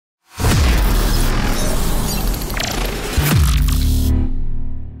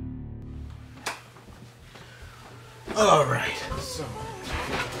All right, so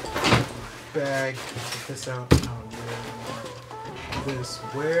bag, get this out. Oh, yeah. This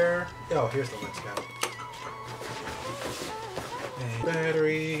where? Oh, here's the lens cap. And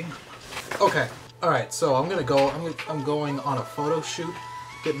battery. Okay. All right. So I'm gonna go. I'm going on a photo shoot,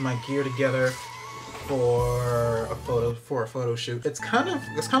 getting my gear together for a photo shoot. It's kind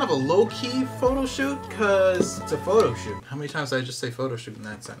of a low-key photo shoot because it's a photo shoot. How many times did I just say photo shoot in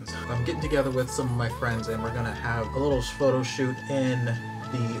that sentence? I'm getting together with some of my friends and we're gonna have a little photo shoot in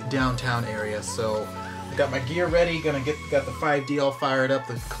the downtown area. So I got my gear ready, got the 5D all fired up,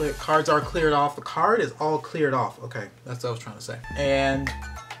 the cards are cleared off. The card is all cleared off. Okay, that's what I was trying to say. And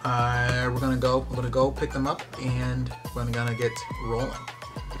we're gonna go pick them up and we're gonna get rolling.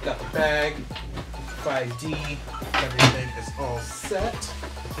 Got the bag, 5D, everything is all set.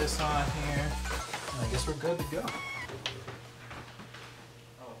 Put this on here, and I guess we're good to go.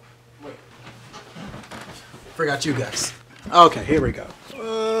 Oh, wait. Forgot you guys. Okay, here we go.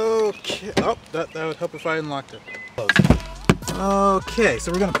 Okay, oh, that would help if I unlocked it. Okay,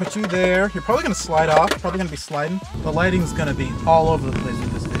 so we're gonna put you there. You're probably gonna slide off, probably gonna be sliding. The lighting's gonna be all over the place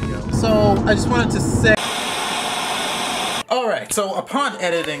with this video. So I just wanted to say, alright, so upon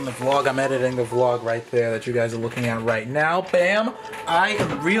editing the vlog, I'm editing the vlog right there that you guys are looking at right now. Bam! I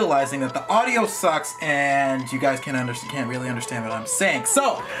am realizing that the audio sucks and you guys can't really understand what I'm saying.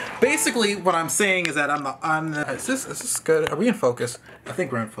 So basically what I'm saying is that is this good? Are we in focus? I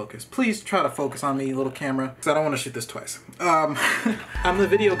think we're in focus. Please try to focus on me, little camera, because I don't want to shoot this twice. I'm the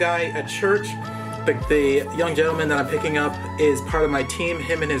video guy at church. The young gentleman that I'm picking up is part of my team.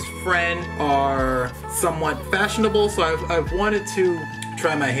 Him and his friend are somewhat fashionable, so I've wanted to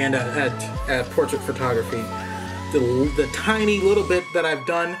try my hand at portrait photography. The tiny little bit that I've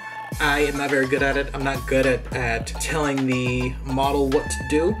done, I am not very good at it. I'm not good at telling the model what to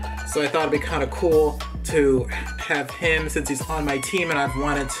do, so I thought it'd be kind of cool to have him, since he's on my team, and I've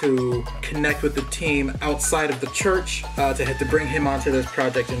wanted to connect with the team outside of the church to bring him onto this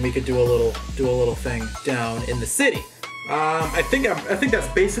project, and we could do a little thing down in the city. I think that's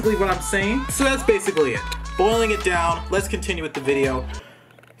basically what I'm saying. So that's basically it. Boiling it down. Let's continue with the video.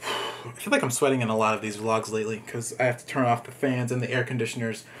 I feel like I'm sweating in a lot of these vlogs lately because I have to turn off the fans and the air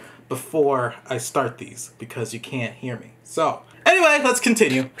conditioners before I start these because you can't hear me. So anyway, let's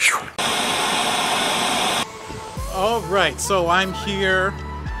continue. All right, so I'm here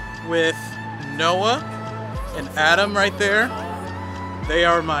with Noah and Adam right there. They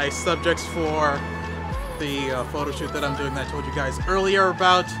are my subjects for the photo shoot that I'm doing that I told you guys earlier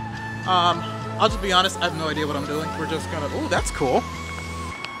about. I'll just be honest, I have no idea what I'm doing. We're just gonna, oh, that's cool.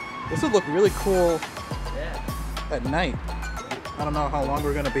 This would look really cool at night. I don't know how long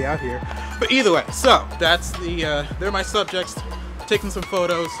we're gonna be out here. But either way, so that's they're my subjects. Taking some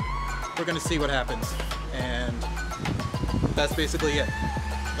photos. We're gonna see what happens. And that's basically it.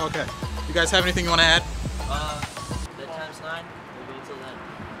 Okay. You guys have anything you want to add? Bedtime's 9. We'll wait till then.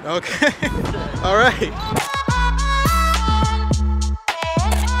 Okay. All right.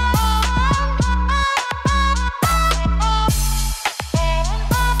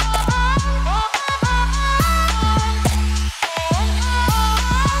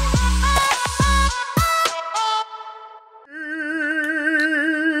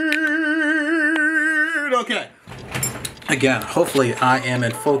 Okay. Again, hopefully I am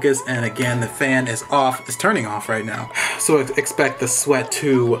in focus, and again the fan is turning off right now. So expect the sweat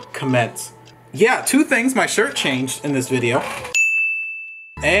to commence. Yeah, two things. My shirt changed in this video.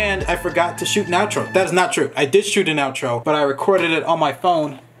 And I forgot to shoot an outro. That is not true. I did shoot an outro, but I recorded it on my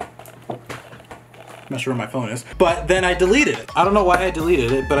phone. I'm not sure where my phone is. But then I deleted it. I don't know why I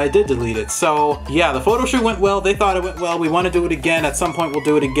deleted it, but I did delete it. So yeah, the photo shoot went well. They thought it went well. We want to do it again. At some point we'll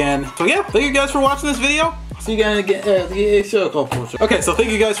do it again. So yeah, thank you guys for watching this video. See you guys again. Okay, so thank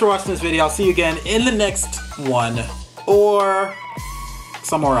you guys for watching this video. I'll see you again in the next one or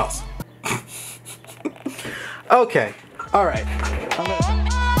somewhere else. Okay, all right.